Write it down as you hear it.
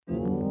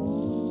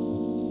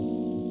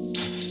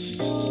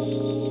は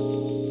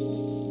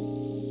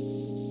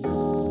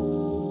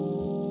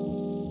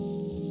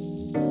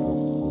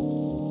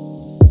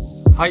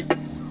い、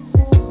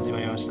始ま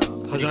りました。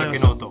ふりかけ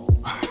ノート。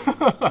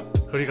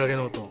ふりかけ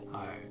ノート。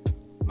はい。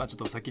まあちょっ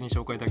と先に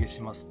紹介だけ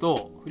します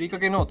と、ふりか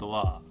けノート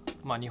は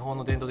まあ日本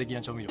の伝統的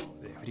な調味料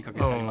でふりかけ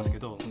ってありますけ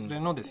ど、そ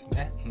れのです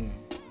ね、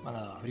ま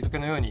あふりかけ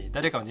のように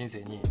誰かの人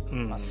生に、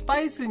まあス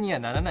パイスには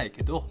ならない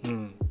けど、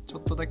ちょ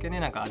っとだけね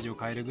なんか味を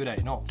変えるぐら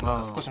いの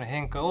少しの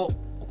変化を起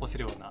こせ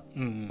るような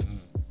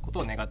こと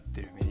を願っ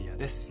ているメディア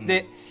です。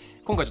で。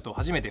今回ちょっと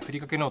初めてふり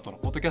かけノートの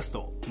ポッドキャスト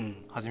を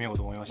始めよう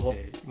と思いまし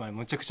て、今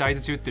むちゃくちゃ相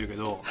槌打ってるけ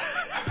ど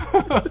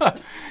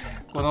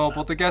この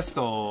ポッドキャス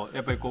トや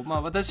っぱりこう、ま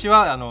あ、私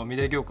はメ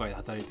ディア業界で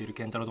働いている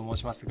健太郎と申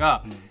します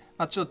が、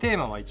まあ、ちょっとテー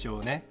マは一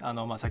応ね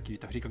まあ、さっき言っ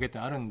たふりかけって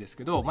のあるんです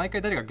けど、毎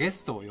回誰かゲ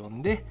ストを呼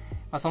んで、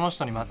まあ、その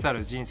人にまつわ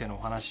る人生のお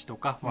話と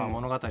か、まあ、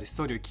物語ス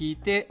トーリーを聞い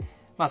て、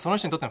まあ、その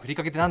人にとってのふり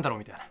かけってなんだろう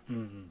みたいな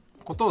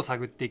ことを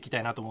探っていきた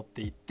いなと思っ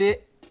てい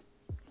て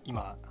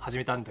今始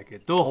めたんだけ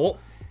ど、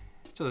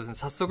ちょっとですね、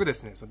早速で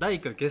すね、その第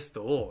1回ゲス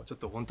トをちょっ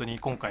と本当に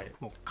今回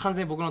もう完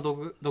全に僕の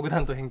独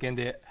断と偏見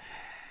で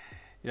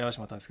選ばせて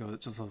もらったんですけど、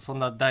ちょっとそん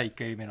な第1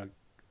回目の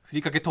ふ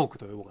りかけトーク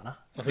と呼ぼうかな。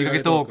ふりか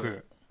けトー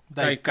ク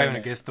第1回目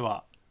のゲスト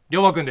はり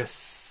ょうまくんで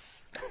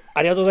す。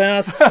ありがとうござい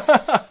ます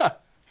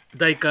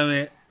第1回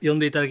目呼ん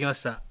でいただきま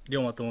したり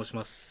ょうまと申し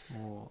ます。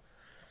も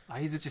う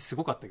相槌す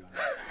ごかったけどね。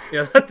い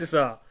やだって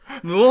さ、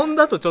無音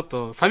だとちょっ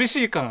と寂し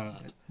い感、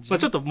まあ、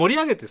ちょっと盛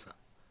り上げてさ、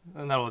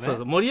なるほどね。そう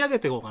そう、盛り上げ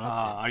ていこうかなって。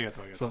ありが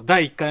とうありがとう。そう、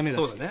第1回目だ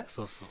し。そうだね。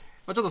そうそう。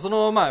まあ、ちょっとそ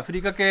のまあふ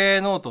りかけ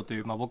ノートと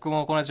いう、まあ、僕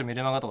もこの間メ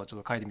ルマガとかちょ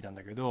っと書いてみたん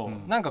だけど、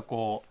なんか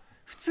こう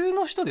普通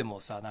の人で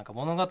もさ、なんか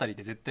物語って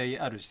絶対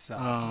あるし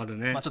さ、ある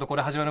ね。まあ、ちょっとこ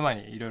れ始まる前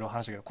にいろいろ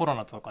話したけど、コロ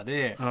ナとか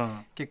で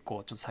結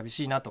構ちょっと寂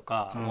しいなと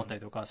か思った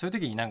りとか、そういう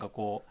時になんか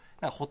こう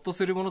なんかホッと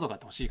するものとかっ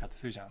て欲しいかって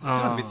するじゃん。それ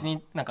は別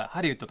になんか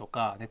ハリウッドと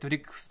かネットフリ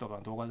ックスとか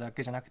の動画だ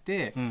けじゃなく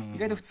て、意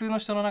外と普通の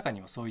人の中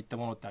にもそういった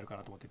ものってあるか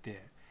なと思って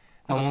て、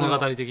物語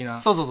的な。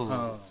そうそうい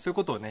う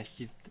ことをね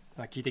聞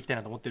いていきたい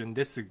なと思ってるん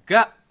です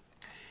が、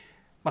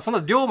まあ、そん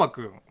な龍馬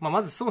くん、まあ、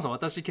まずそもそも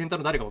私健太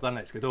郎誰か分かんな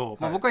いですけど、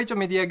まあ、僕は一応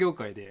メディア業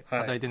界で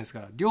働いてるんですか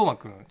ら、龍馬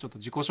くんちょっと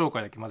自己紹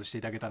介だけまずして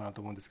いただけたらな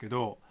と思うんですけ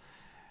ど、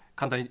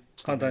簡単に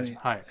簡単に、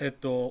はい、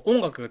音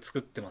楽作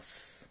ってま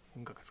す。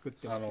音楽作っ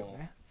てますよ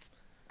ね。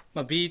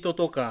まあ、ビート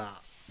と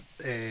か、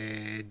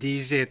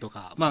DJ と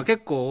か、まあ、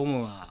結構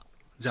主な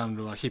ジャン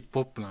ルはヒップ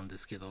ホップなんで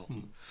すけど、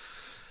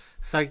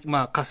最近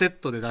まあカセッ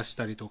トで出し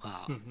たりと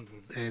か、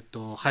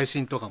配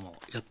信とかも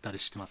やったり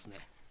してますね。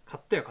買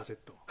ったよカセッ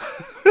ト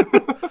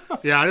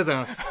いやありがとう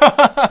ございますそ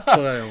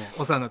うだよ、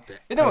お世話になっ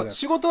て。でも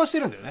仕事はして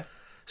るんだよね。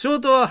仕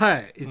事はは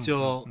い一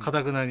応か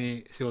たくな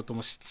に仕事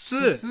もし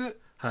つつ、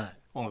はい、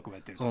音楽も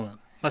やってると、ま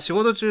あ、仕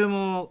事中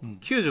も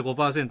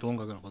 95% 音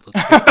楽のことって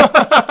ま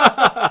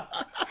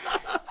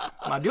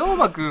あ、龍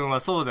馬くんは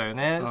そうだよ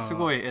ね。す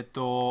ごい、ま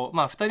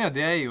あ、2人の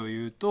出会いを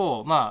言う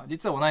と、まあ、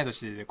実は同い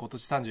年で今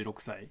年36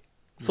歳、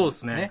そうで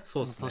すね。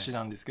そうですね。年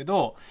なんですけ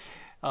ど、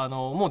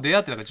もう出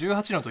会って、だから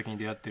18の時に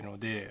出会ってるの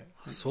で、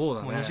そう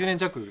だね。もう20年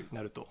弱に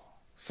なると。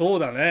そう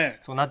だね。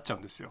そうなっちゃう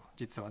んですよ、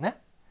実はね。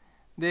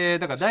で、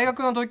だから大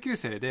学の同級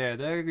生で、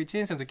大学1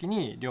年生の時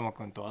に龍馬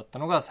くんと会った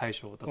のが最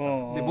初だった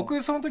の。で、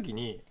僕その時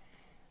に、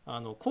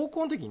高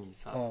校の時に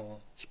さ、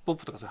ヒップホッ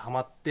プとかさハマ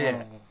っ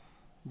て、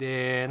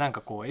でなんか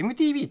こう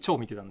MTV 超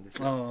見てたんで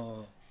す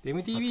よ。で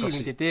MTV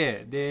見て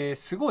て、で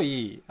すご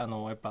いやっ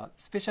ぱ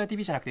スペシャル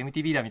TV じゃなくて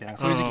MTV だみたいな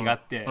そういう時期があ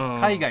って、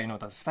海外の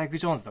スパイク・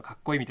ジョーンズとかかっ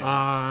こいいみたい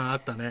な あっ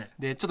たね。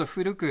でちょっと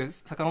古く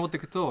遡ってい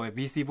くと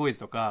ビースティーボーイズ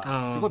と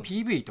かすごい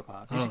PV と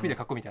かミュージックビデオ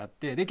かっこいいみたいなのあっ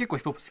て、で結構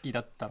ヒップホップ好き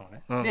だったの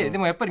ね。で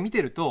もやっぱり見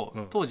てる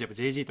と当時やっぱ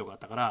JG とかあっ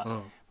たか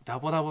ら、ダ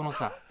ボダボの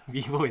さ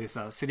b ボーイで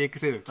さ 3XL 着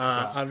て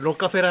さロッ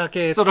カフェラー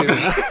系そうロッカ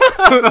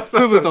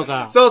フブと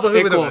かそうフ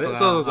ブとかね、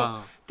そう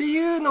ってい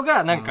うの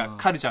がなんか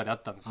カルチャーであ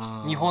ったんです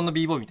よ。日本の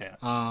b ボーイみたいな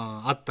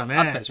あったね。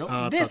あったでし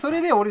ょ。でそ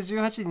れで俺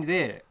18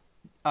で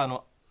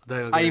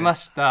会いま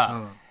し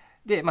た。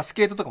で、まあ、ス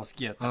ケートとかも好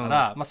きだったか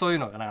ら、まあ、そういう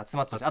のがなんか集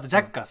まったし、あとジ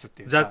ャッカースっ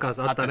ていうジャッカー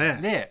スあったね。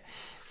で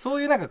そ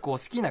ういうなんかこう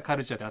好きなカ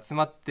ルチャーで集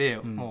まって、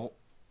もう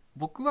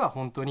僕は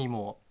本当に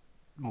も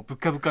うブッ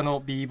カブカ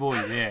の b ボ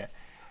ーイで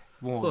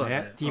もう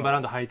ねティーンバラ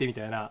ンド履いてみ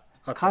たいな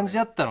感じ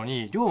だったの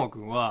に、龍馬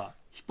くんは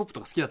ヒップホップ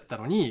とか好きだった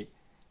のに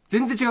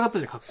全然違かった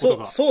じゃん、格好と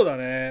か。そうだ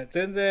ね。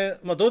全然、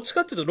まあ、どっち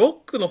かっていうとロッ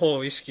クの方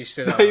を意識し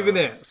てた。だいぶ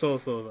ね。そう。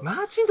マ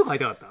ーチンとか履い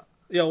たかった。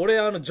いや俺ジ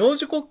ョー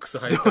ジ・コックス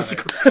履いた、ね。ジョージ・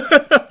コック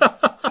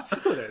ス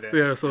そうだよね。い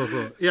やそ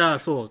ういや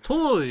そう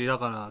当時だ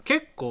から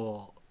結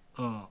構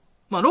ま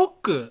あロッ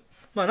ク、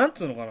まあなん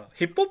つうのかな、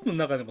ヒップホップの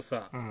中でも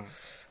さ、ラン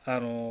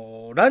デ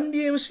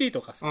ィ MC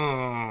とかさ、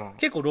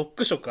結構ロッ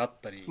ク色あっ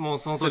たりもう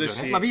その当時は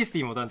ね、まあ、ビーステ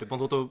ィーもだって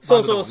元々バ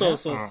ンドだもんね。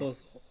そう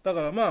だ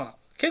からまあ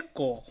結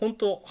構本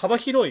当幅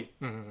広い、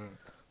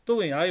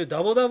特にああいう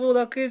ダボダボ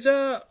だけ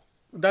が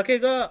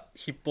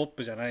ヒップホッ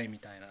プじゃないみ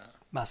たいな。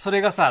まあそ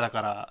れがさだ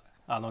から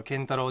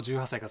健太郎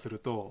18歳からする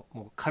と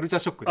もうカルチャ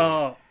ーショックで、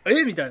あ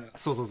みたいな、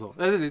そうそうそ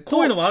う、で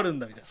こういうのもあるん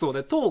だみたいな。そう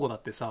で東郷だ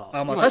ってさ、ま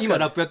あ確かに今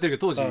ラップやってる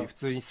けど当時普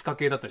通にスカ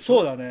系だったでしょ。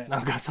そうだね、な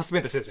んかサスペ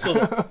ンダーしてたそじ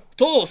ゃん。う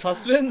とサ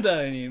スペン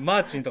ダーにマ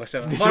ーチンとかした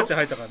からマでしょーチン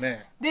入ったから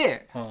ね。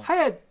で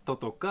隼人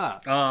と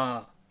か、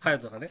隼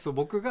人とかね、そう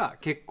僕が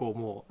結構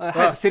もう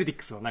隼人セルティッ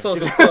クスのそう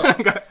そうそうな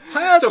んか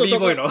隼人とか B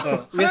ボーイの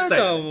隼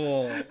人は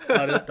もう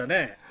あれだった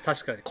ね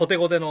確かにコテ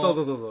コテのそう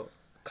そうそうそう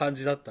感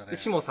じだったね。で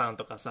下さん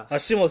とかさ、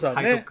下さん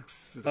ね、ハイソック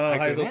ス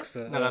ハイソック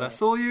ス、だから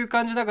そういう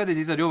感じの中で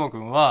実は龍馬く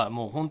んは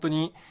もう本当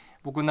に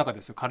僕の中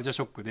ですよカルチャー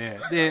ショック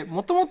で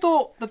もとも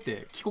とだっ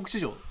て帰国子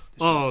女でし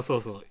ょ。そ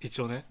うそう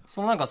一応ね、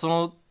そのなんか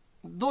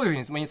どうい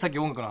うふうに、さっき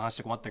音楽の話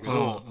とかもあったけ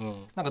ど、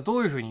なんかど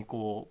ういうふうに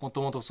こうも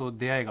ともとそう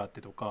出会いがあっ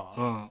てと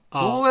か、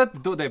どうやって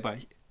やっぱ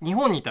日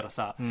本にいたら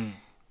さ、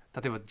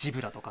例えばジ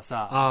ブラとか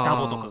さダ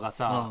ボとかが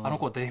さ、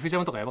子デフジャ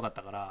ムとかやばかっ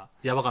たから、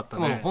やばかった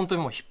ね、もう本当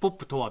にもうヒップホッ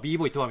プとは b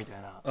ボーイとはみた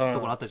いなと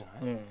ころあったじゃ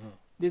ない、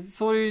で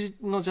そういう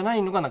のじゃな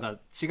いのがなんか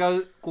違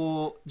う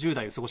こう10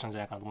代を過ごしたんじゃ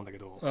ないかなと思うんだけ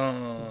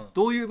ど、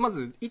どういうま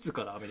ずいつ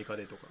からアメリカ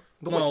でとか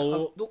どこ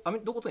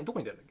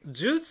に出るんだっけ。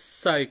10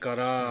歳か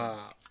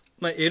ら、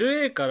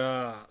LA か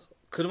ら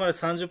車で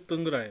30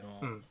分ぐらいの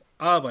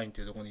アーバインっ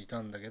ていうところにいた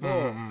んだけど、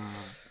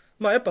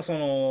やっぱそ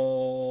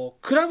の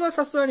クラブは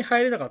さすがに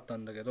入れなかった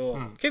んだけど、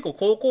結構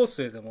高校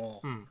生で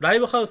もライ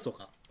ブハウスと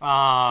か結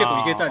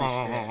構行けたりし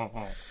て、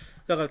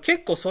だから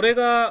結構それ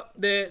が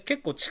で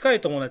結構近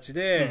い友達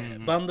で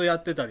バンドや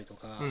ってたりと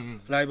か、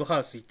ライブハ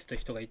ウス行ってた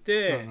人がい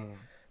て、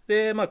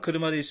で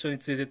車で一緒に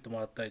連れてっても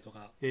らったりと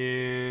か、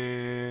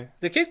で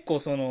結構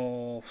そ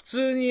の普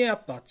通にや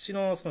っぱあっち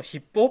のそのヒ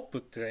ップホップ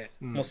って、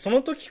もうそ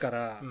の時か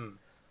ら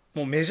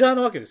もうメジャー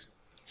なわけですよ。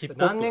ヒップ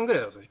ホップ何年ぐら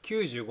いだろう。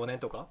95年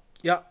とか。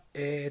いや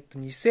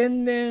2000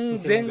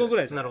年前後ぐ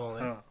らいじゃない。なるほ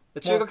どね、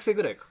中学生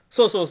ぐらいか。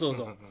そうそうそう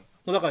そう、も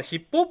うだからヒ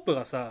ップホップ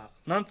がさ、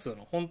なんつう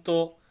の本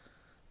当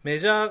メ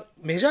ジャ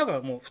ー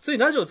がもう普通に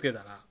ラジオつけ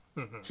たら、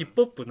ヒッ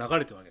プホップ流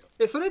れてるわけ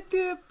よ。それって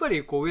やっぱ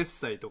りこうウエス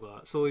トサイドと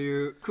かそう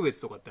いう区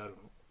別とかってあるの。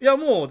いや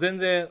もう全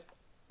然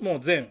もう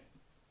全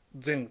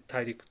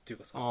大陸っていう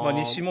かさ、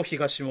西も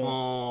東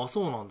も。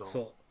そうなんだ。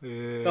そ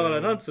うだか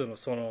らなんつうの、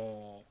そ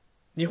の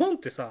日本っ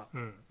てさ、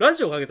ラ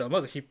ジオかけたら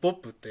まずヒップホッ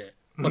プって、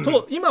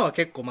今は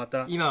結構ま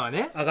た今は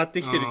ね上がっ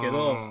てきてるけ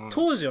ど、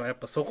当時はやっ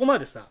ぱそこま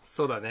でさ、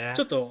そうだね、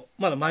ちょっと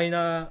まだマイ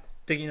ナー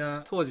的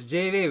な。当時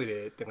J-WAVE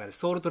でってか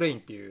ソウルトレイン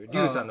っていうリ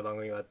ュウさんの番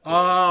組があっ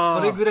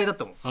て、それぐらいだっ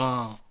たもん。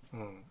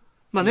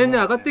年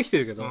々上がってきて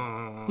るけど、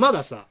ま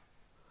ださ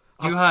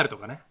UR と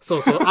かね。そ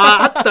うそう、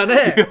あった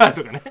ね。UR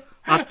とかね。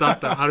あっ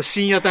た。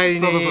深夜帯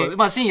にね。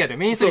そう。深夜で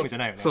メインストリームじゃ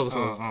ないよね。そう。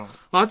あ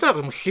っちは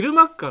もう昼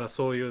間から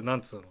そういう、な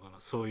んつうのかな、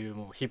そういう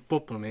もうヒップホ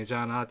ップのメジ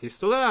ャーなアーティス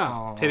ト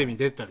がテレビに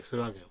出たりす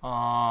るわけよ。だ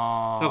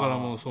から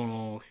もうそ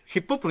の、ヒ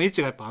ップホップの位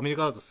置がやっぱアメリ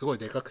カだとすごい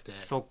でかくて。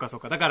そっか。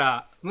だか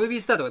ら、ムービ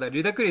ースターとか、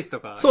ルダクリスと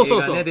か、そう。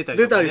出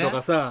たりと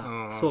かさ、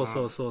そう。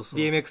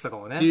DMX とか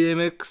もね。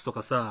DMX と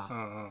かさ、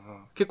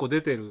結構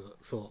出てる、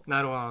そう。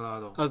なるほ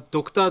ど。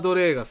ドクター・ド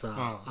レイが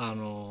さ、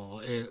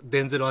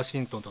デンゼル・ワシ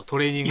ントンとかト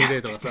レーニングデ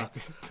ーとかさ、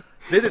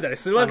出てたり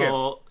するわけ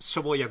よ。し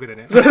ょぼい役で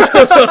ね。そう。なん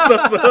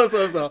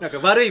か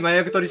悪い麻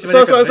薬取締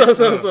役とか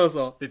ね。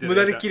そう。無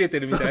駄に切れて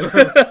るみたいな。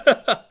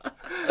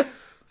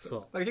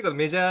そう。結構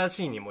メジャー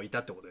シーンにもいた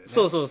ってことだよね。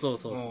そ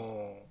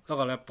う。だ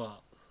からやっ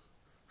ぱ、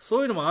そ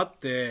ういうのもあっ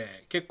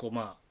て、結構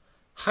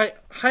入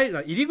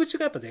り口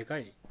がやっぱでか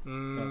い。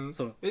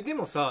で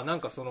もさ、なん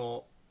かそ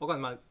の、わか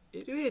んない。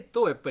LA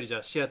とやっぱりじゃ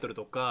あシアトル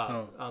と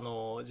か、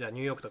じゃあ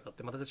ニューヨークとかっ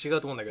てまた違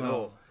うと思うんだけ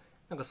ど、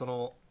なんかそ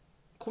の、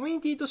コミュ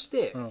ニティとし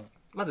て、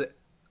まず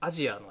ア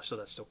ジアの人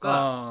たちと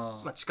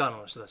か、チカーノ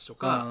の人たちと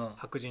か、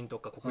白人と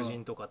か黒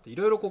人とかってい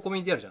ろいろコミュ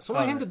ニティあるじゃん。その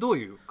辺ってどう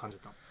いう感じ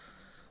だっ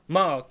た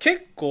の？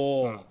結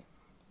構、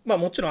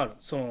もちろんある。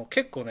その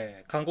結構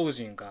ね、韓国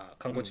人と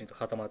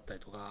固まった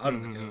りとかある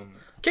んだけど、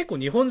結構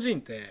日本人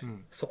って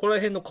そこら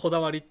辺のこだ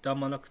わりってあん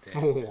まなくて、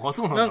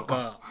なん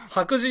か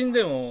白人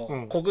で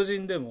も黒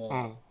人で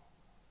も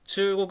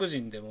中国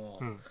人で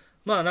も、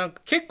なん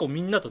か結構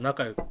みんなと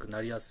仲良く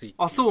なりやすい。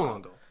そうな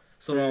んだ。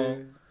その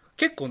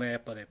結構ね、や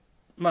っぱね、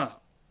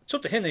ちょ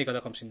っと変な言い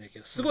方かもしれないけ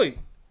ど、すごい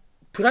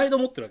プライド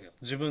持ってるわけよ。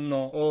自分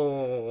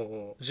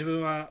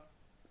は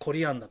コ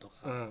リアンだとか、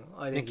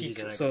アイデンティティ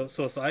じゃないか、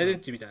そうアイデン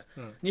ティティみたいな、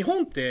日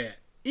本って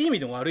いい意味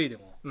でも悪いで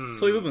も、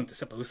そういう部分って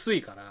やっぱ薄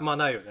いから、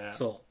ないよね。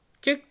そう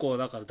結構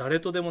だから誰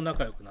とでも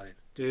仲良くなれ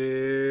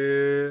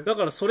る。だ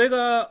からそれ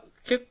が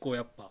結構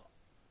やっぱ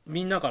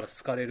みんなから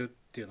好かれるっ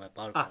ていうのはやっ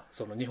ぱあるから、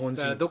その日本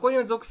人どこに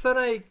も属さ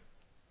ないっ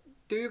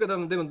ていうか、で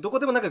もどこ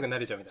でも仲良くな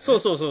れちゃうみたいな、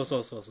そう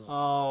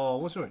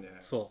面白いね。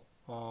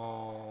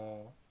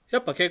や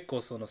っぱ結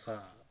構その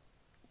さ、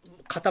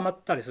固まっ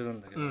たりする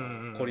んだけど、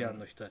コリアン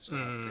の人たちと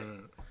かって、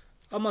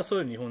あんまそ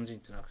ういう日本人っ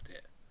てなく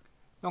て、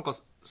なんか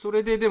そ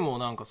れででも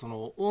なんかそ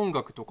の音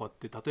楽とかっ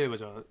て例えば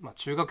じゃあ、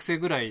中学生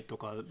ぐらいと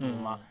か、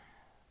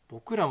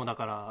僕らもだ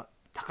から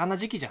多感な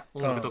時期じゃん、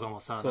音楽とか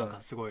もさ、なんか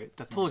すごい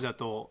当時だ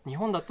と日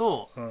本だ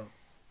と、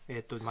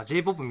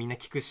J-POP みんな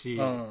聞くし、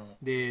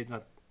で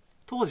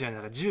当時はな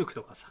んかジューク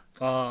とかさ、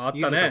あっ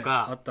たね、ユズと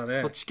かあった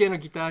ね、そっち系の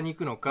ギターに行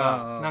くの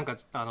か、あなんか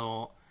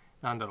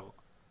なんだろ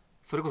う、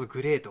それこそ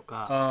グレーと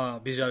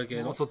かビジュアル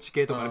系のそっち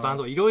系とかでバン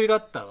ドがいろいろあ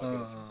ったわけ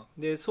ですよ。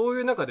でそう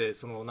いう中で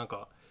なん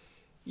か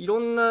いろ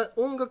んな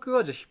音楽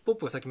はじゃあヒップホッ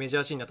プがさっきメジ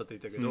ャーシーンになったって言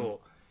ったけど、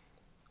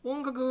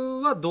音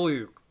楽はどう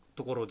いう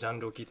ところをジャン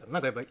ルを聞いたの？な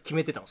んかやっぱり決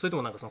めてたの？それと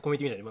もなんかそのコミ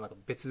ュニティみたいにもなんか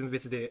別々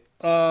で。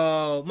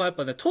まあやっ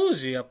ぱね、当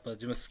時やっぱ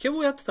自分スケ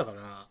ボーやってたか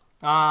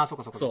ら、そう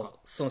かそうかそう、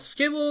そのス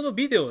ケボーの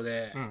ビデオ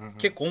で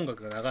結構音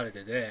楽が流れ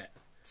てて、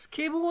ス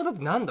ケボーだっ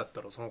て何だっ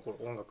たのその頃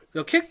音楽っ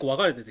て？結構分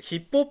かれててヒ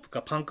ップホップ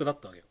かパンクだっ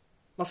たわけよ。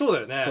まあそう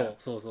だよね。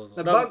そ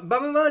うバ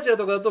ムマージャー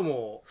とかだと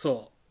もう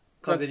そ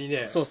う完全に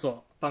ね、そう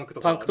パンク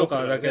と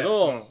かだけ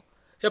ど、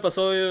やっぱ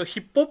そういう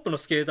ヒップホップの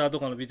スケーターと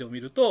かのビデオを見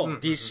ると、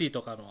DC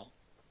とかの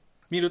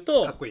見る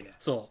とかっこいいね。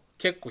そう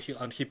結構ヒ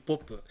ップホッ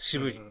プ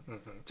渋い、ちょっ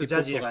とジ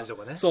ャジーな感じと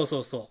かね。そう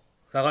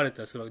流れ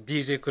たりするわけ。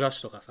 DJ クラッシ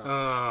ュとかさ、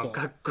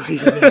かっこいい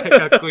ね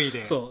かっこいい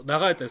ねそう流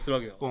れたりするわ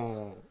け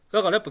よ。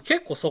だからやっぱ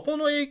結構そこ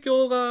の影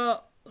響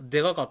が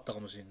でかかったか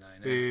もしれない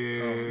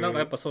ね。なんか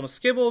やっぱその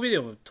スケボービデ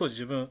オも当時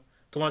自分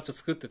友達と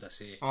作ってた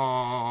し、やっ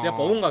ぱ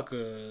音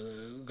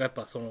楽がやっ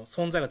ぱその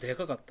存在がで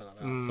かかったか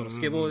ら、その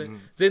スケボーで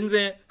全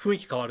然雰囲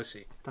気変わる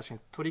し、確かに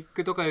トリッ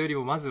クとかより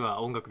もまず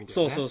は音楽みたい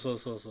なね。そ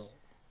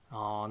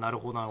うなる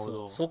ほどなるほ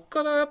ど。そっ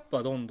からやっ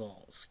ぱどんどん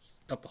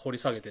やっぱ掘り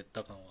下げていっ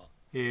た感はあっ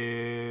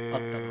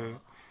たかな。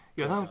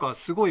いやなんか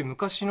すごい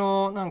昔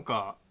のなん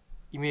か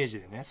イメージ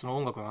でね、その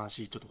音楽の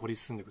話ちょっと掘り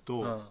進んでいく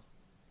と、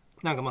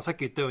なんかまあさっき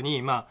言ったよう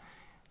に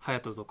ハヤ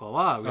トとか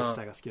はウエスト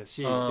サイが好きだ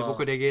し、で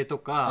僕レゲエと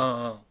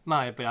か、ま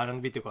あやっぱり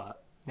R&B とか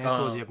ね、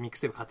当時ミック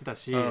ステープ買ってた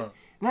し、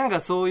なんか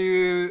そう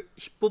いう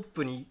ヒップホッ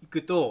プに行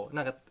くと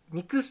なんか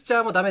ミクスチ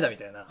ャーもダメだみ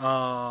たいな、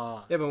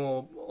やっぱ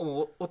も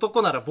う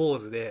男なら坊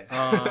主で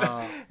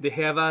で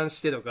ヘアバン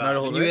してとか、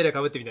ニューエラ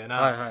ー被ってみたいな、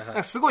なん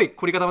かすごい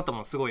凝り固まったも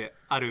のすごい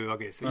あるわ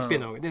けですよ、いっぺ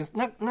んの。で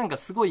なんか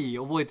すごい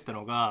覚えてた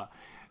のが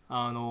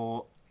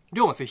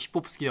龍馬そういうヒップ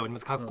ホップ好きだわりま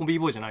す。かっこ b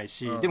ボーイじゃない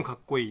し、でもかっ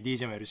こいい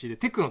DJ もやるし、で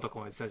テクノとか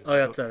もやってたじゃん。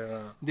やってたね。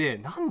で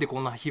なんでこ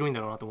んな広いん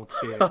だろうなと思っ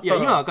ていや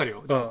今わかる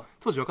よ、でも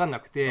当時わかん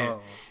なくて、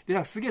でな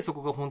んかすげえそ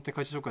こが本当に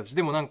会社ショックだし、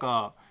でもなん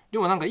か龍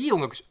馬なんかいい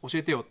音楽教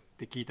えてよっ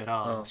て聞いた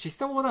ら、シス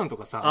テムオブダウンと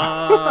かさ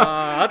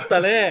あっ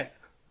たね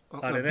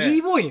あれね、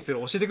 b ボーイにする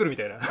教えてくるみ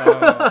たい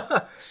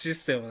なシ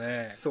ステム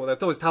ね。そうだ、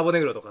当時ターボネ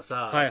グロとか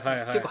さ、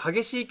結構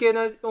激しい系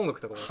な音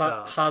楽とかも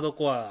さ、ハード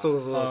コア、そう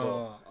で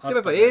もや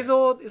っぱ映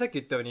像さっき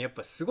言ったようにやっ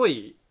ぱすご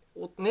い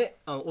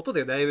音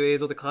でだいぶ映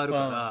像で変わるか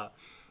ら、だか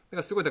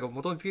らすごいだから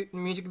元のミュ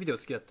ージックビデオ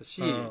好きだった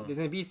し、で全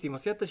然ビースティーも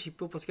好きだったしヒッ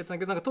プホップも好きだったんだ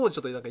けど、なんか当時ち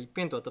ょっとなんか一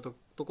辺倒だった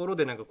ところ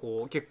でなんか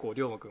こう結構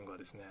龍馬くんが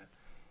ですね、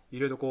い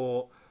ろいろ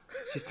こ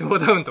うシステム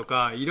ダウンと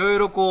かいろい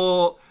ろ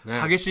こ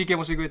う激しい系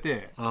もしてくれ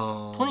て、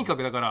とにか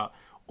くだから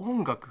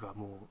音楽が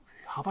もう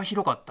幅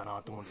広かった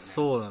なと思うんだよね。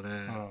そうだ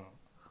ね、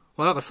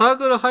まあなんかサー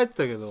クル入って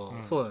たけど、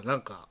そうだね、な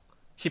んか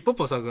ヒップホッ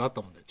プのサークルあっ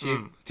たもんね。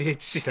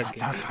JHC だっ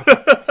け？あっ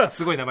た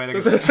すごい名前だ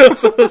けど。そ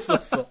う。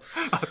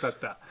あっ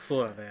た。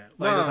そうだね。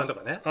前田さんと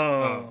かね。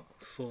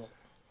そう。だか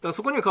ら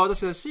そこにも顔出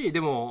しだし、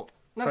でも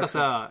なんか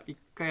さ、一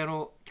回キ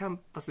ャン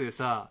パスで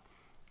さ、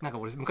なんか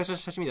俺昔の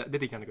写真出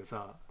てきたんだけど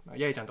さ、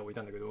やいちゃんとこい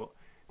たんだけど、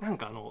なん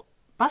か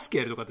バスケ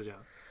やるとかあったじゃん。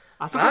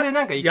あそこで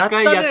なんか一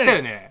回やった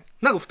よね。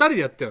なんか二人で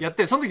やったよ。やっ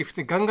て、その時普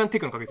通にガンガンテ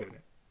クノかけてたよ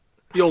ね。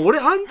いや、俺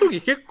あの時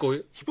結構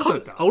ヒップホッ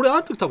プだった。俺あ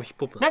の時多分ヒッ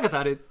プホップだ。なんかさ、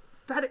あれ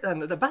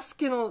バス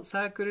ケの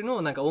サークル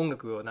のなんか音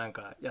楽をなん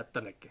かやった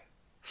んだっけ？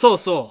そう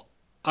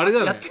あれだ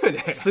よね。やったよ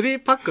ね。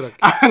3パックだっけ？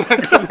な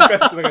んかそんな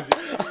感じ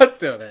あっ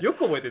たよね。よ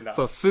く覚えてんだ。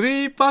そう、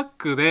3パッ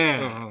クで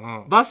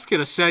バスケ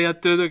の試合やっ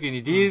てる時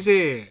に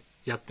DJ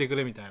やってく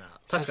れみたいな。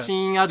写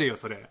真あるよ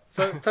それ。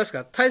確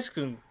か大志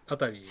くんあ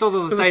たり。そ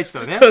う太一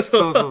とね。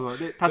そう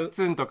でタッ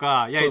ツンと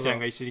かやいちゃん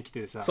が一緒に来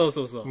てさ、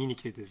見に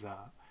来てて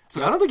さ、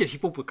あの時はヒッ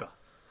プホップか。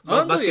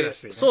バスケだ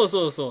しね。そ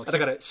うだ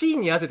からシー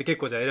ンに合わせて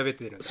結構じゃあ選べ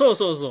てるんだ。そう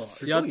す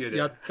ごいよね。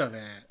やった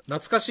ね。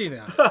懐かしい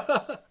ね。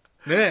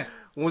ね、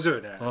面白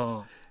いよ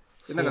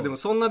ね。なんかでも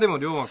そんなでも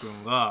龍馬く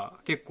んが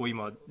結構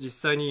今実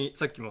際に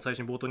さっきも最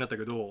初に冒頭にあった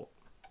けど、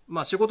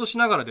まあ仕事し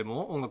ながらで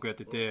も音楽やっ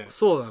てて。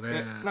そうだ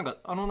ね。なんか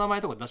名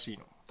前とか出していい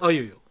の？あ、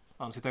いいよ。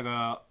世田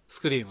谷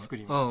スクリ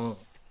ーム。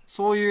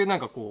そういうなん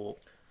かこ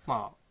う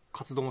まあ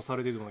活動もさ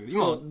れてると思うんだけ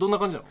ど、今どんな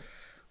感じなの？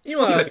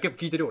今結構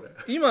聞いてるよ俺。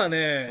今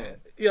ね、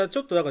いやち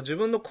ょっとだから自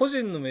分の個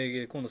人の名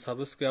義で今度サ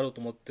ブスクやろう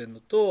と思ってるの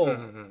と、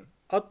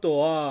あと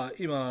は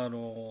今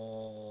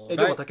龍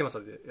馬竹正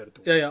でやる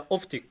と。いやオ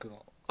プティック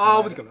の。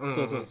オプティック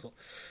の。そう。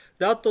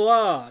であと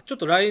はちょっ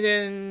と来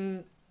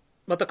年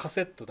またカ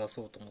セット出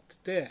そうと思って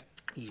て、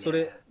いいね、そ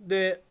れ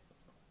で、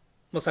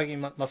まあ、最近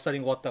マスタリ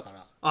ング終わった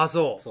から。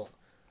そ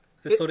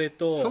うでそれ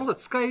とそのさ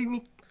使い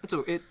みち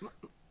ょっと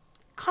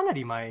かな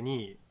り前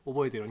に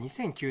覚えてる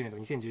2009年と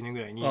2010年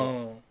ぐらいに、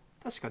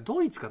確か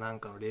ドイツかなん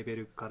かのレーベ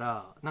ルか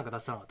らなんか出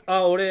さなかった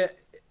っけ？俺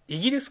イ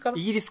ギリスかな。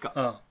イギリス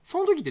か、そ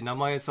の時って名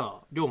前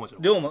さ龍馬じゃ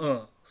ん。龍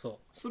馬、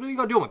それ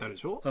が龍馬ってあるで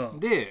しょ、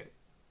で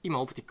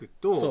今オプティック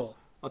と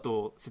あ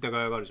と世田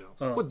谷があるじゃ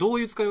ん、これどう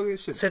いう使い分け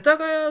してるの？世田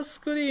谷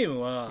スクリー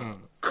ムは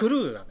ク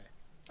ルーだね。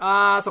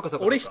ああ、そっかそっ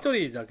か。俺一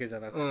人だけじゃ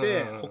なく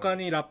て、うんうんうん、他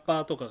にラッ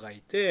パーとかがい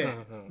て、う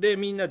んうん、で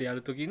みんなでや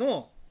る時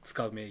の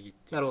使う名義ってい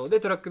う。なるほど。で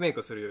トラックメイク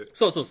をする。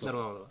そうそうそう。な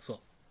るほど。そ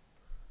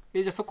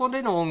う。じゃあそこ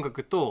での音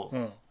楽と、う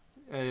ん、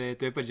や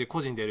っぱりじゃあ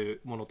個人でや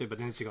るものとやっぱ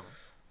全然違う。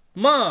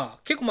まあ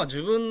結構まあ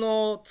自分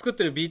の作っ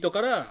てるビートか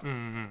らうんう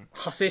ん、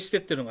派生して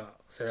ってるのが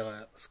世田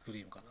谷スク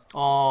リームかな。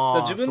あ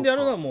あ。自分でや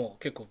るのはもう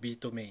結構ビー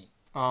トメイン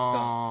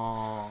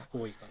が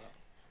多いから。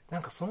な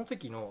んかその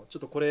時のちょ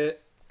っとこれ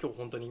今日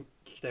本当に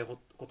聞きたいこ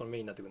とのメ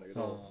インになってくるんだけ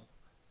ど、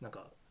なん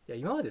かいや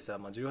今までさ、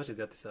まあ、18で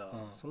出会ってさ、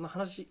そんな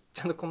話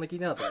ちゃんとこんな聞い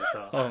てなかったけど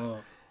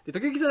さ、で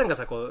時々さなんか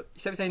さこう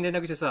久々に連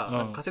絡してさ、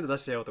なんかカセット出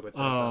したよとか言っ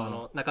たら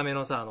さ、中目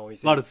のさお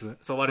店ワルツ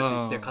そうワルツ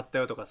行って買った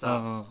よとか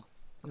さ、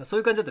そう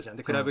いう感じだったじゃん。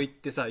でクラブ行っ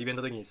てさ、イベン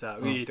トの時にさ、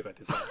ウィーとか言っ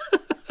てさ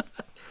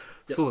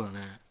そうだ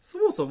ね。そ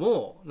もそ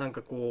もなん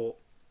かこ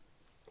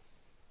う、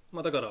ま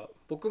あだから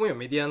僕も今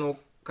メディアの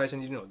会社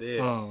にいるの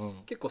で、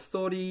結構ス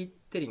トーリー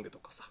テリングと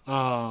かさ、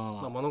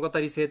まあ、物語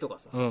性とか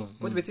さ、こ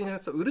れ別に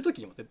売る時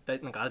にも絶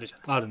対なんかあるじゃ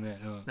ない。あるね。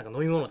なんか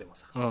飲み物でも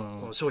さ、こ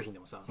の商品で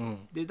もさ、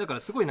でだから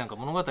すごいなんか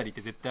物語って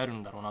絶対ある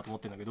んだろうなと思っ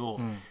てるんだけど、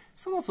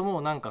そもそ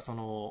もなんかそ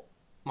の、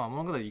まあ、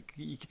物語行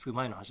き着く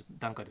前の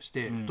段階とし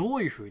て、ど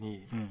ういうふう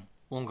に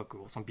音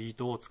楽をそのビー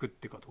トを作っ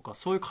ていくかとか、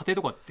そういう過程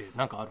とかって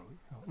なんかあ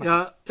る？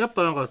やっ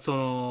ぱなんかそ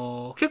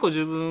の結構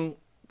自分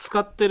使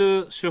って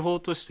る手法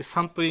として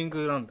サンプリン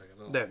グなんだけ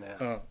ど、だよ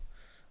ね。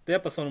でや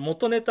っぱその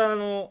元ネタ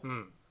の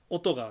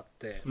音があっ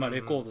て、まあ、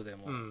レコードで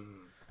も、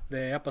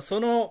でやっぱそ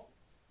の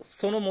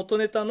元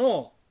ネタ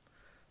の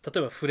例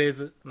えばフレー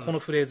ズ、この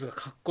フレーズが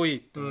かっこいい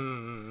って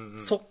思って、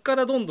そっか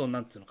らどんどんな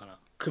んていうのかな、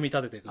組み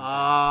立てていくみたい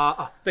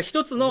な。で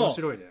一つの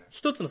そ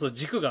の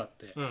軸があっ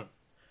て、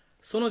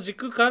その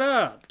軸か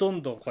らど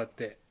んどんこうやっ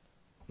て、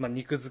まあ、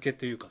肉付け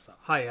というかさ、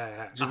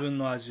自分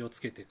の味を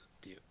つけていくっ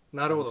ていう。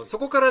なるほど。そ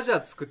こからじゃ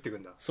あ作っていく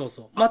んだ。そう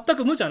そう。全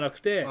く無じゃなく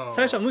て、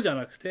最初は無じゃ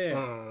なくて、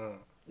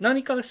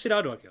何かしら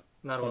あるわけよ。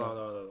なるほどなる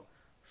ほど。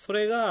そ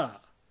れ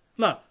が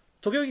まあ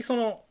時々そ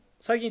の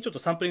最近ちょっと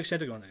サンプリングしない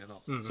時もあるんだけ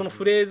ど、その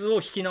フレーズを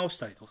弾き直し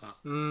たりとか、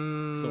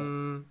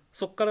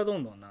そっからど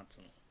んどんなんつ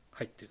うの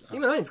入ってる。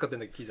今何使ってん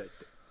だっけ、機材っ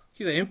て。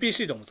機材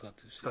MPC とかも使っ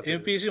てるし、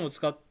MPC も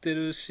使って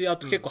るし、あ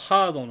と結構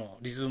ハードの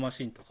リズムマ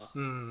シンとか、そ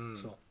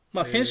う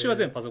まあ編集は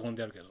全部パソコン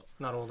でやるけど。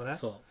なるほどね。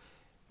そ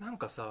う。なん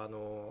かさち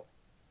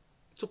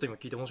ょっと今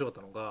聞いて面白かっ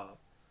たのが、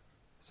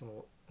そ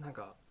のなん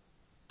か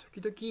時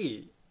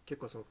々結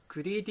構その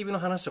クリエイティブの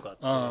話とかっ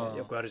て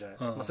よくあるじゃない。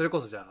まあ、それ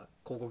こそじゃあ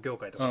広告業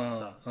界とか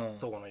さ、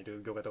東郷のい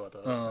る業界とかだ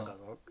となんか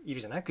い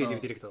るじゃない、クリエイティ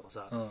ブディレクターとか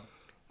さ、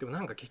でもな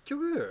んか結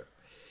局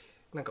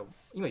なんか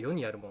今世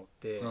にあるものっ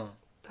て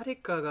誰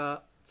か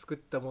が作っ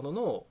たもの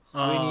の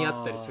上に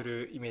あったりす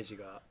るイメージ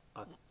が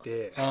あっ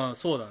て、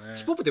そうだね。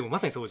ヒップホップでもま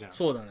さにそうじゃん。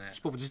そうだね。ヒ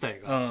ップホップ自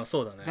体が、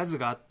そうだね。ジャズ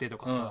があってと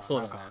かさ、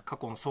なんか過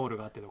去のソウル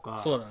があってとか、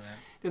そうだね。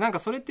でなんか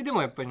それってで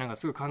もやっぱりなんか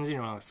すごい感じる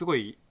のはすご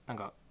いなん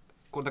か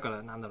これだか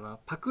らなんだろうな、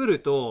パクる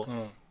と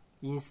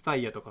インスパ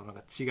イアとかなん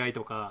か違い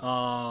と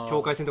か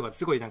境界線とかって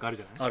すごいなんかある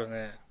じゃない。ある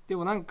ね。で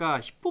もなんか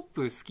ヒップホッ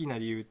プ好きな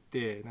理由っ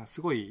てなんか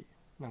すごい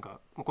なんか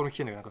この聞き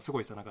たいんだけど、なんかすご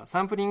いさ、なんか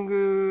サンプリン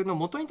グの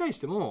元に対し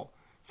ても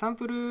サン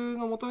プル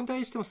の元に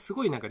対してもす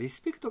ごいなんかリ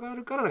スペクトがあ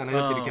るからなんか成り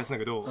立ってる気がするん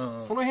だけど、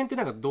その辺って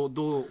なんかど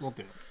う思っ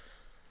てるの？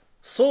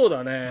そう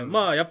だね、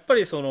まあやっぱ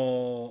りそ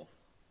の、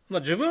まあ、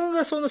自分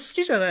がその好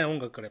きじゃない音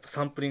楽からやっぱ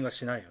サンプリングは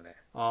しないよね。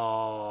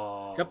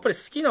やっぱり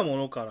好きなも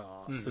のか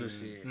らする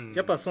し、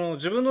やっぱその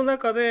自分の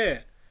中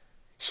で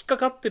引っか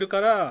かってるか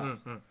ら、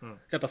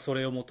やっぱそ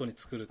れを元に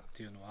作るっ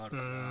ていうのはある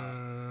から。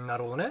な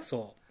るほどね。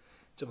そう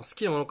じゃあ好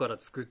きなものから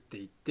作って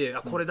いって、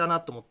これだ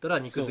なと思ったら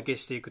肉付け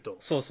していくと。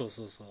そう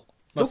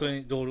まあ、それ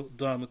にド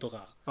ラムと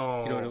か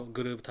いろいろ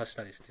グループ足し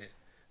たりして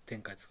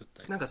展開作っ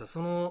たり。なんかさ、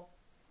その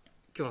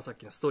今日のさっ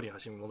きのストーリーの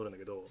話に戻るんだ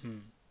けど、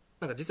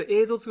なんか実は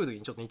映像作る時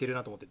にちょっと似てる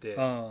なと思ってて、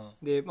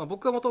で、まあ、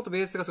僕はもともと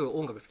ベースがすごい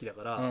音楽好きだ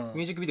から、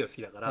ミュージックビデオ好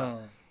きだから、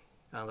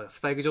だからス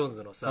パイク・ジョーン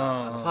ズのさ、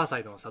ファーサ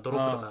イドのさドロ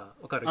ップとか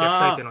分かる、逆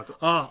再生の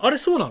あれ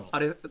そうなの？あ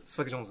れス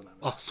パイク・ジョーンズなの。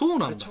あ、そうなん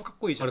だ。あれ超かっ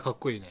こいいじゃん。あれかっ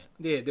こいいね。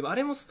でもあ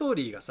れもストー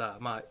リーがさ、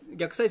まあ、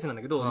逆再生なん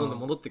だけど、どんどん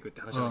戻っていくっ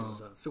て話なんだけ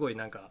どさ、すごい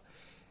なんか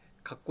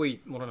かっこい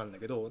いものなんだ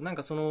けど、なん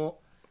かその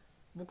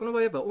僕の場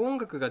合やっぱ音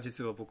楽が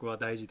実は僕は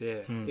大事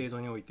で、映像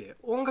において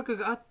音楽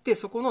があって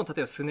そこの例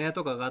えばスネア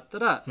とかがあった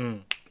ら、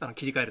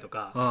切り替えると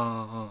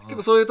か、結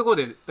構そういうところ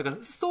でだから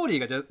ストーリ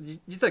ーが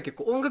実は結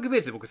構音楽ベ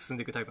ースで僕進ん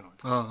でいくタイプな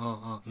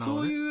の。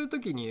そういう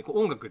時にこう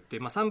音楽って、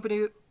まあ、サンプリ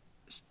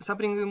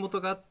ング元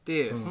があっ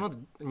て、その後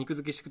肉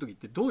付けしていく時っ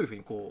てどういうふう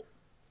にこ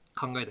う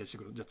考えたりして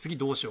くる？じゃあ次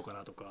どうしようか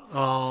なとか、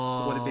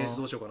ここでベース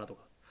どうしようかなと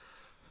か。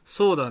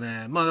そうだ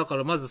ね。まあだか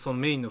らまずその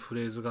メインのフ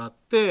レーズがあっ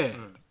て、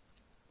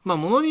まあ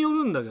ものによ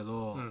るんだけ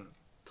ど、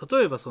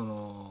例えばそ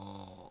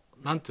の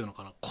なんていうの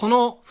かな、こ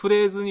のフ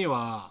レーズに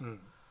は、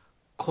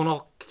こ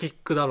のキッ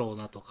クだろう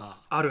なと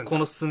か、こ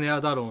のスネア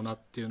だろうなっ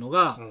ていうの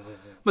が、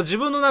まあ、自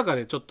分の中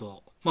でちょっ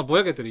と、まあ、ぼ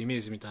やけてるイメ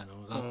ージみたいな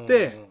のがあっ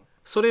て、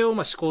それを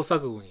まあ試行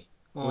錯誤に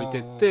置いて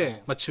っ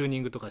て、まあ、チューニ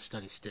ングとかし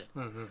たりして、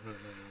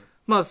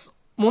まあ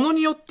もの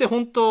によって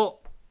本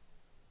当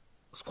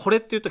これっ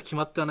て言うと決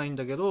まってはないん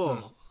だけ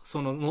ど、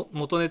その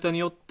元ネタに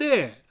よっ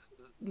て、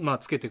まあ、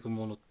つけていく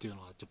ものっていう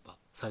のはやっぱ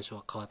最初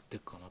は変わってい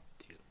くかなっ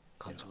ていう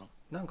感じかな。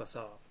なんか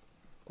さ、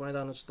この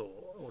間ちょっ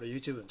と俺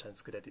YouTube のチャンネル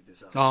作りたいって言って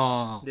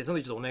さ、でその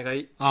時ちょっとお願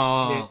いで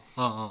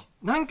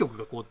何曲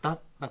かこう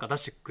なんか出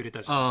してくれ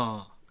たじゃん。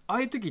あ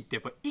あいう時って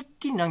やっぱ一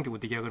気に何曲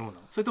出来上がるもんな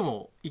の？それと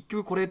も一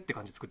曲これって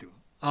感じで作っていくの？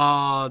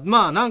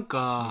まあなん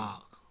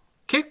か、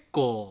結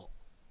構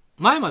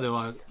前まで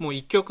はもう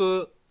一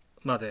曲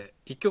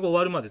終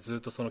わるまでずっ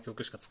とその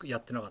曲しかや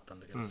ってなかったん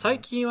だけど、最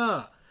近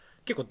は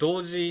結構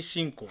同時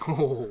進行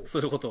す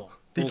ることを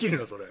できる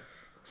のそれ。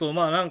そう、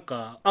まあなん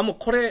かもう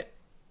これ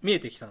見え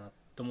てきたな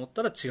と思っ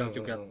たら違う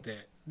曲やっ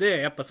て、で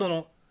やっぱそ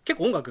の結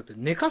構音楽って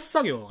寝かす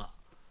作業が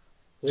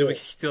自分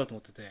必要だと思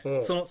って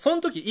て、そ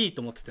の時いい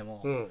と思ってて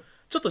も、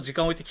ちょっと時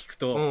間置いて聞く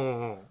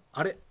と、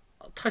あれ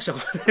大したこ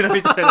とねえな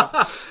みたい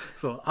な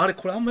そうあれ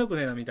これあんまよく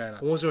ねえなみたい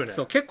な。面白いね。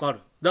そう結構ある。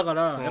だか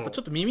らやっぱち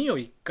ょっと耳を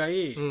一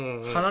回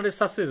離れ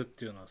させるっ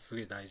ていうのはす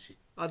げえ大事。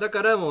だ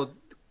からもう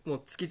突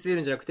き詰め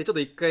るんじゃなくてちょっと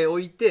一回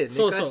置いて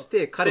寝かし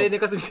てカレー寝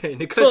かすみたいに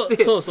寝かし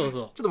てそうちょ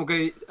っともう一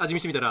回味見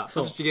してみたら不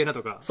思議な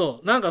とか、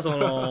そうなんかそ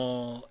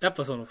のやっ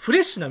ぱそのフレ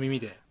ッシュな耳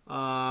で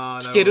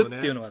聞ける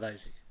っていうのが大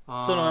事。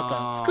そのやっ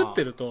ぱ作っ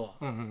てると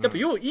やっぱい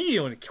いよう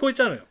に聞こえ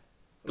ちゃうのよ。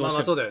ま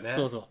あそうだよね。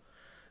そうそ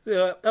うで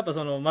やっぱ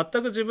その全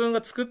く自分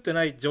が作って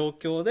ない状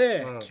況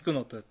で聞く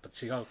のとやっぱ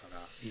違うから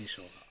印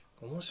象が。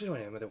面白い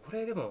ね。でもこ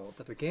れでも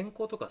例えば原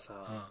稿とか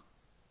さ、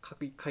書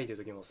いてる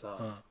時も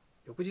さ、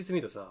翌日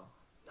見るとさ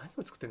何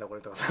を作ってんだこ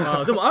れとか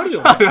さでもある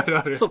よね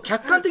あるそう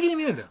客観的に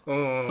見えるんだよ。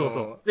そう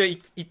そうで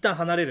一旦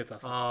離れると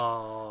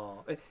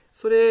さ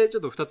それちょ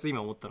っと2つ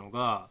今思ったの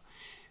が、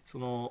そ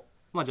の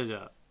まあじゃ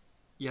あ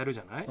やるじ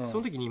ゃない、そ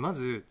の時にま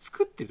ず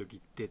作ってる時っ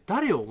て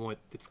誰を思っ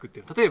て作っ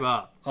てるの？例え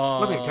ば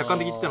まさに客観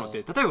的に言ってたのって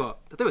例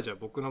えばじゃあ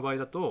僕の場合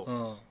だ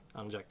と、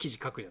じゃあ記事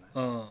書くじゃ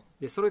な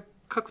い、でそれ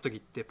書く時っ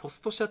てポス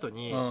トした後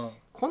に、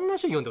こんな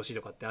人に読んでほしい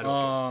とかってある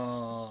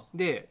わけ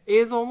で、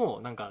映像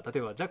もなんか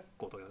例えばジャッ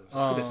コとか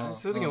作ってるじゃない、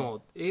そういう時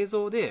も映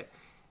像で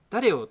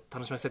誰を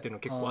楽しませたいっていうのは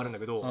結構あるんだ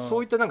けど、そ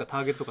ういったなんかタ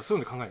ーゲットとかそう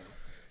いうの考えるの？い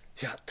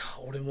や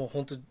俺もう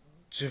本当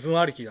自分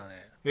ありきだ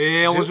ね。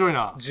面白い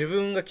な。自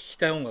分が聴き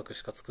たい音楽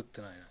しか作っ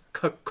てないな。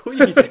かっこいい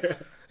ね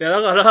いや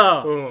だか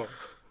ら、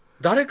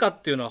誰か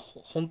っていうのは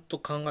本当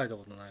考えた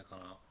ことないか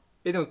な。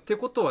でもって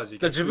ことは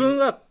自分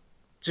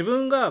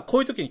がこ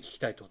ういう時に聴き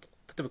たいってこと。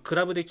例えばク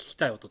ラブで聴き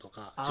たい音と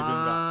か、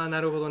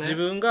なるほどね、自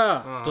分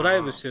がドラ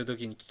イブしてる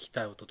時に聴き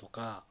たい音と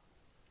か、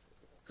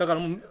だか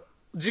らもう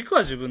軸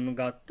は自分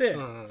があって、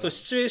そう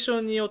シチュエーショ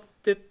ンによっ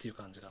てっていう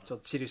感じかな。ちょっ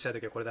とチルした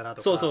時はこれだなと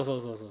か。そう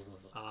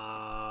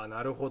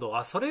なるほ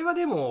ど。それは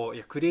でも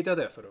クリエイター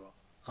だよそれは。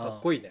か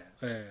っこいいね。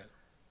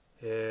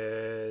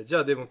じゃ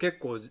あでも結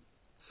構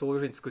そういう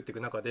風に作ってい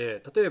く中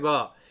で、例え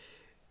ば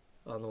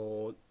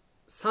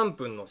3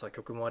分のさ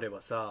曲もあれ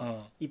ば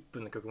さ、1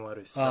分の曲もあ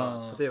るし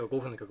さ、例えば5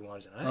分の曲もあ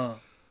るじゃない、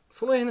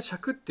その辺の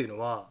尺っていうの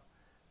は、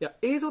いや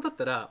映像だっ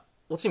たら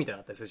オチみたいな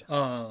のあったりするじゃ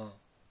ん。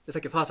でさ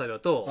っきファーサイドだ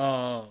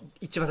と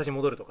一番最初に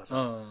戻るとか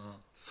さ、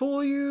そ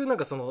ういうなん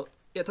か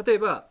例え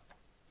ば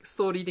ス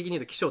トーリー的に言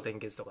うと起承転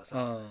結とか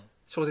さ、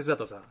小説だ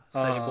とさ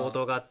最初に冒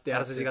頭があってあ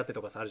らすじがあって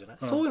とかさあるじゃない、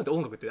そういうのって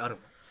音楽ってある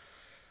の？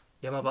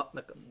山場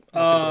なんか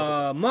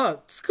まあ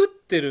作っ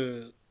て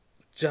る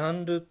ジャ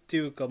ンルってい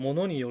うかも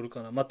のによる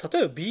かな。まあ例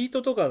えばビー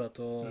トとかだ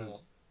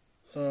と、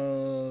例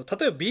え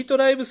ばビート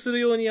ライブする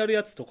ようにやる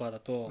やつとかだ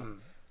と、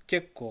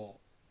結構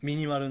ミ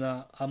ニマル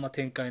なあんま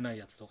展開ない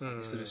やつとか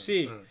にする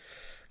し、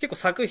結構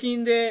作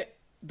品で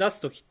出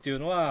す時っていう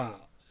のは、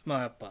ま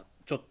あやっぱ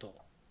ちょっと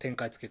展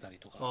開つけたり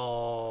とか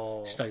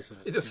したりす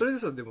る。でもそれで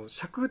さ、でも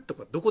尺と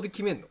かどこで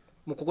決めんの？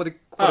もうこれ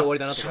終わり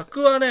だなとか。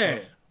尺は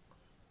ね、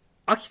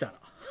飽きたな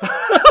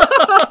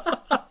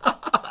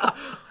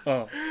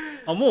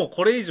もう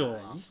これ以上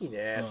いい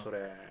ね、そ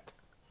れ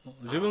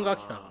自分が飽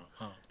きたな。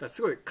だから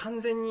すごい完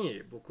全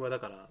に僕はだ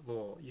から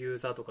もうユー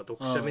ザーとか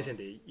読者目線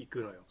でいく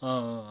のよ。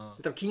多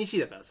分気にしい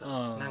だからさ、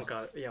なん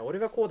かいや俺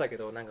はこうだけ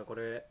どなんかこ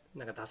れ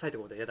なんかダサいと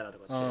ころで嫌だなと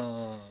かって、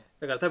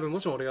だから多分も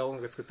しも俺が音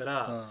楽作った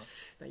ら、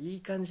い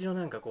い感じの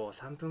なんかこう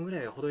3分ぐ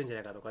らいがほどいいんじゃ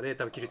ないかとかで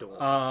多分切ると思う。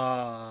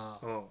な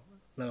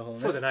るほどね。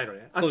そうじゃないの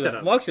ね。飽きた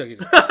らもう飽きた切る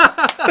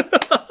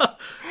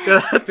いや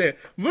だって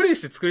無理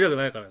して作りたく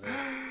ないからね。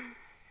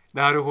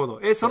なるほど。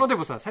そので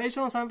もさ、最初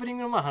のサンプリン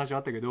グの話は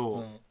あったけ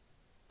ど、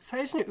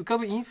最初に浮か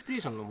ぶインスピレ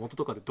ーションの元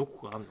とかでど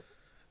こがあるの？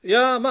い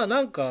やまあ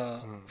なん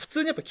か、普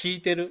通にやっぱ聴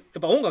いてる、や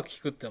っぱ音楽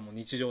聴くってのはもう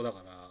日常だか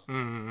ら、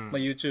まあ、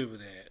YouTube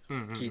で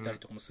聴いたり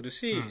とかもする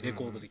し、レ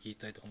コードで聴い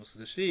たりとかもす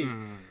るし、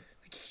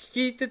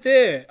聴いて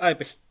てやっ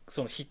ぱ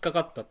その引っか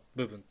かった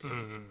部分っていう、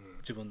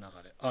自分の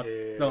中で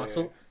だから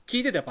聴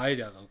いててやっぱアイ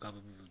デアが浮か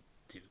ぶ部分っ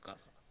ていうか、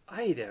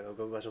アイデアが浮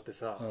かぶ場所って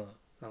さ、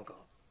なんか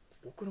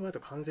僕の場合だ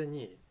と完全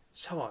に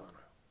シャワーなのよ。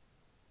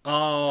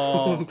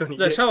本当に。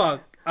シャワ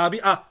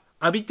ー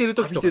浴びてる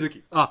時と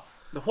か。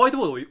ホワイト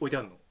ボード置いて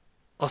ある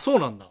の。そう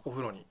なんだ。お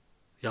風呂に。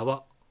や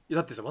ば。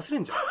だってさ忘れ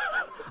んじ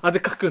ゃん。で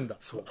書くんだ。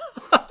そう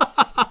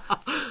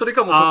それ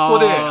かも速攻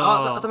で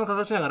頭か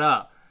かしなが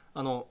ら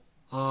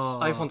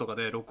iPhone とか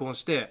で録音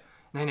して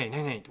「ないないな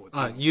いない」って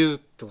言うっ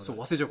てこと。そう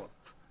忘れちゃうから。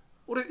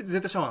俺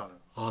絶対シャワーなのよ。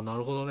あ、な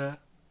るほどね。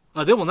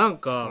あ、でもなん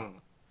か、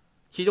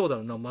聞いたことあ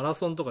るな。マラ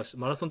ソンとかジ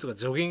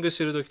ョギングし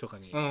てる時とか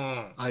に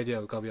アイデ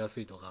ア浮かびや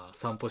すいとか、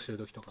散歩してる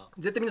時とか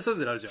絶対みんなそれ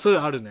ぞれあるじゃん。それ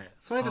あるね。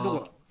それってどこな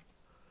の？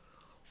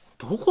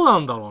どこ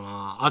なんだろう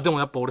なあ。でも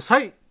やっぱ俺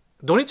土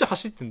日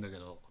走ってんだけ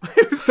ど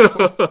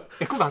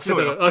今度走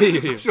ろうよ。あ、いい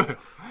よいいよ。走ろうよ。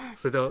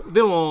それ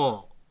で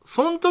も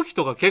その時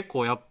とか結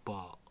構やっ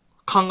ぱ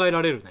考え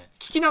られるね。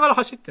聞きながら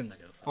走ってんだ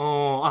けどさ。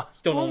音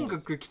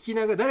楽聴き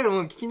ながら、誰の音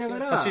楽聴きなが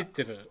ら走っ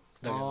てる。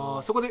だけ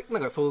どそこでな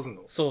んか想像する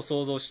の？そう、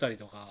想像したり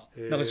とか、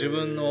なんか自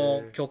分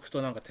の曲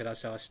となんか照ら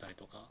し合わせたり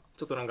とか、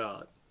ちょっとなん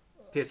か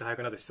ペース速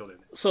くなってしそうだよ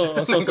ね。そう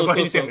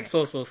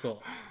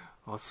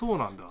あ、そう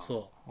なんだ。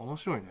面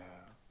白いね。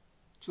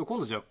ちょっと今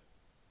度じゃあ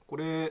こ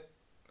れちょ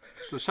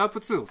っとシャープ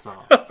2を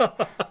さ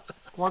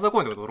小技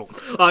公園とか撮ろうか。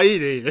あ、いい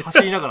ねいいね。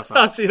走りながらさ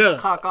カー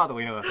カーとか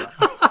言いながらさ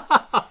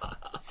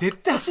絶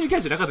対走りキャ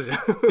ッチなかったじゃん。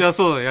いや、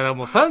そうだ。いや、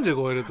もう30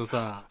超えると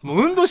さ、もう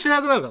運動しな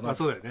くなるからな。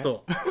そうだよね。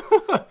そう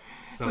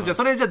じゃあ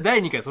それじゃあ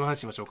第2回その話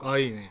しましょうか。あ、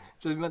いいね。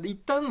一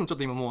旦ちょっ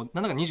と今もう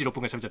なんだか26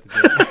分ぐらい喋っちゃって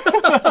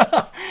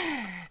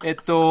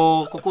て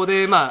ここ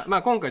でま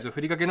あ今回ちょっと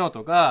ふりかけノー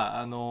ト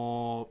が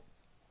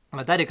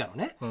誰かの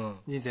ね、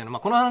人生の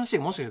この話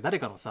もしかして誰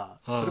かのさ、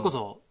それこ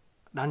そ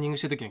ランニング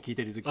してる時に聞い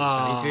てる時に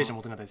さインスピレーション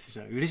元になったりした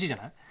ら嬉しいじゃ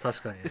ない？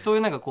確かに。でそうい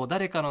うなんかこう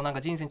誰かのなんか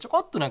人生にちょ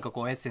こっとなんか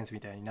こうエッセンスみ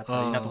たいになった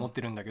らいいなと思って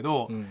るんだけ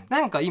ど、な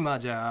んか今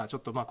じゃあちょ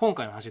っと今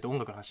回の話と音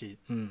楽の話、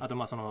あ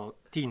とその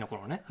ティーンの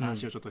頃のね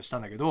話をちょっとした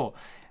んだけど、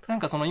なん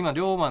かその今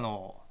龍馬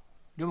君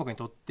に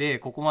とって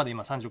ここまで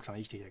今36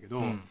歳生きてきたけ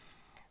ど、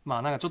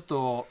なんかちょっ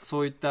とそ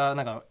ういった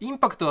なんかイン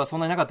パクトはそ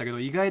んなになかったけど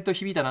意外と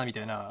響いたなみ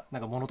たいなな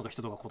んかものとか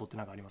人とかことって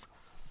なんかありますか？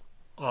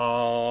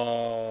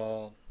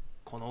こ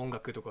の音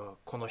楽とか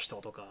この人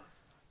とか。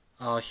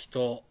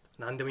人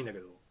何でもいいんだけ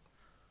ど。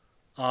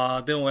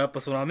でもやっ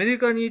ぱそのアメリ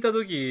カにいた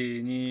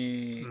時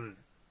に、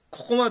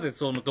ここまで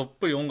そのどっ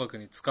ぷり音楽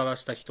に浸から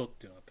した人っ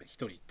ていうのがやっぱり一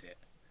人いて、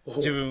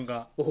自分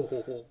がも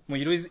う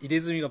入れ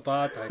墨が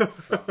バーって入っ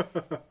てさ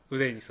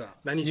腕にさ、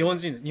日本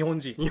人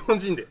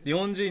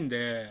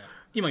で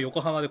今横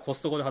浜でコ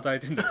ストコで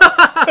働いてんだよ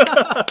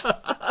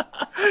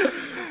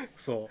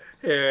そ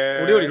う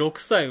俺より6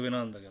歳上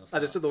なんだけどさ。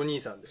じゃあちょっとお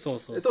兄さんで。そう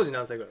当時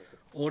何歳ぐらい？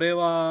俺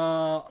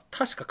は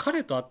確か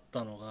彼と会っ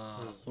たのが、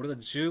俺が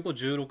15、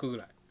16ぐ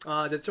らい。じ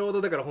ゃあちょう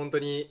どだから本当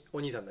に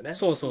お兄さんだね。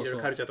そういろいろ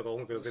カルチャーとか音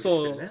楽とか全部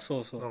知ってるね。そ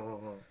うい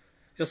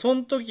やそ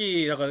の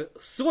時だから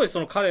すごい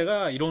その彼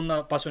がいろん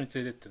な場所に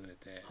連れてってくれ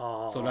て、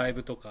そうライ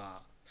ブと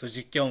かそう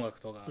実験音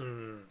楽とか、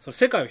それ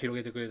世界を広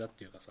げてくれたっ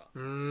ていうかさ、そ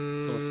う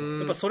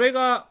やっぱそれ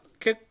が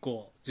結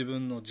構自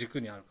分の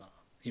軸にあるかな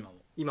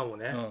今も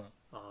ね。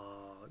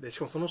でし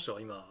かもその人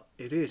は今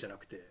LA じゃな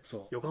くて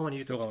横浜にい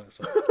ると。フ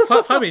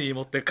ァミリー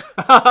持ってっか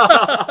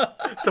ら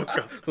そっ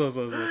か。そう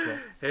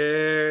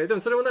でも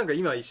それもなんか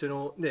今一緒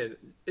のね、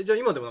じゃあ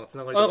今でもなんかつ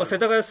ながりとかなんか世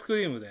田谷スク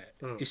リームで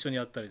一緒に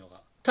やったりと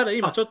か、ただ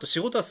今ちょっと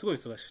仕事はすごい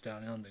忙しくてあ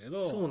れなんだけ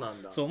ど。そうな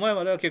んだ。そう前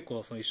までは結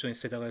構その一緒に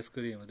世田谷ス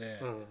クリーム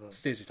で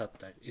ステージ立っ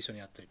たり一緒に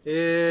やったり。い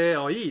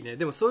いね。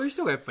でもそういう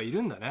人がやっぱい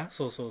るんだね。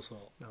そう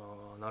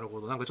なる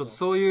ほど。なんかちょっと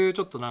そういうち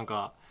ょっとなん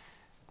か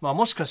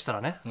もしかした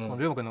らね、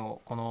龍馬君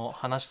のこの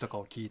話とか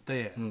を聞い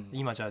て、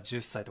今じゃあ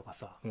10歳とか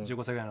さ、15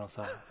歳ぐらいの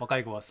さ若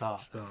い子はさ、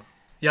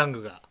ヤン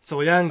グが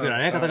ヤングな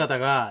ね方々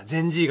がジ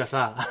ェン Z が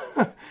さ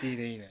いい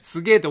ね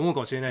すげえと思う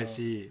かもしれない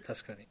し、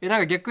確かに。なん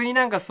か逆に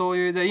なんかそう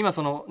いうじゃあ今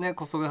そのね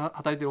コストコで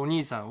働いてるお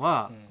兄さん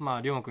は、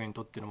龍馬君に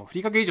とってのふ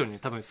りかけ以上に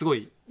多分すご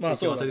い影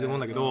響を与えると思う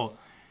んだけど、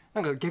な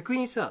んか逆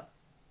にさ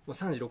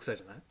36歳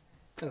じゃない？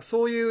なんか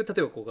そういう例え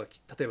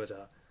ばじゃ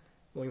あ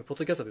もう今ポッ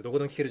ドキャストでどこ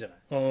でも聞けるじゃない、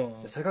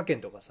佐賀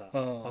県とかさ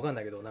分かん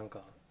ないけどなん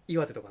か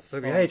岩手とかさ、そ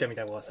れから八重ちゃんみ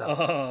たいな子が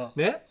さ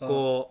ね、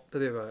こう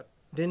例えば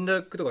連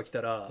絡とか来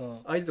たら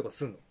相手とか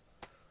すん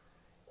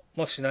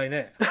の？しない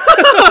ね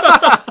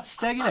し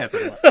てあげないよそ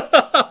れは。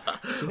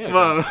しない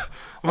よ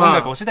音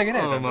楽教えてあげな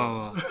いよちゃんと。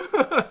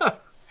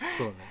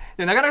そうね。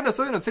でなかなか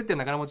そういうの接点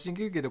なかなか持ちに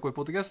くいけど、こういう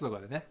ポッドキャストと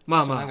かでね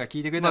なんか聞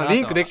いてくれたらリ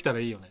ンクできたら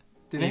いいよね。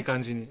いい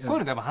感じに。こう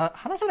いうのやっぱ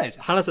話せないじ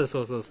ゃん。話せない。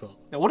そう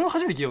俺も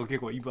初めて聞いたこと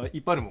結構いっ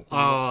ぱいあるもん。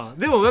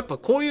でもやっぱ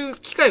こういう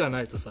機会がな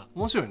いとさ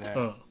面白いね。ち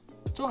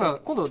ょっ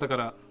と今度だか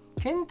ら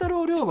健太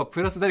郎龍馬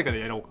プラス誰かで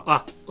やろう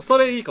か。そ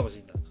れいいかもし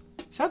れない。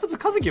シャープ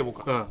2和樹呼ぼう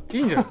か。い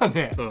いんじゃない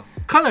ね。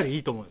かなりい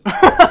いと思うよ。は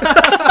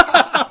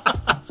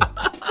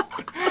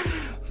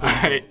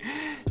い。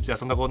じゃあ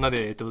そんなこんな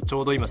で、ちょ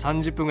うど今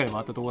30分ぐらい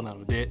回ったところな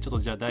ので、ちょっと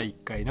じゃあ第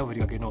1回のふ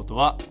りかけノート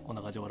はこん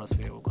な感じで終わら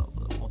せようか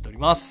と思っており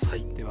ま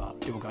す。では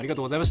龍馬君ありが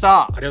とうございまし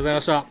た。ありがとうござい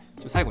ました。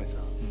最後にさ、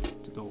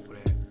ちょっとこれ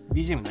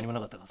BGM 何も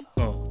なかったからさ、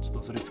ちょっ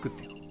とそれ作っ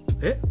てよ。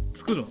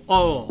作る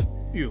の？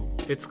いいよ。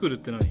作るっ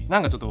て何？な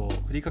んかちょっと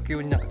ふりかけ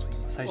用になんかちょっと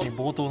さ最初に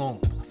冒頭の音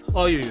楽とかさ。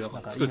いいよ。な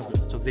んか作る。ちょっ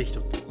とぜひち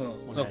ょっと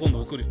今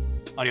度送るよ。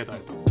ありがとう。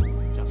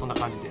じゃあそんな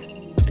感じで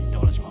じゃあ一旦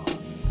お願いします。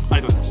あ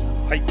りがとうございました。は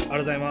い、ありがとう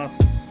ございま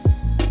す。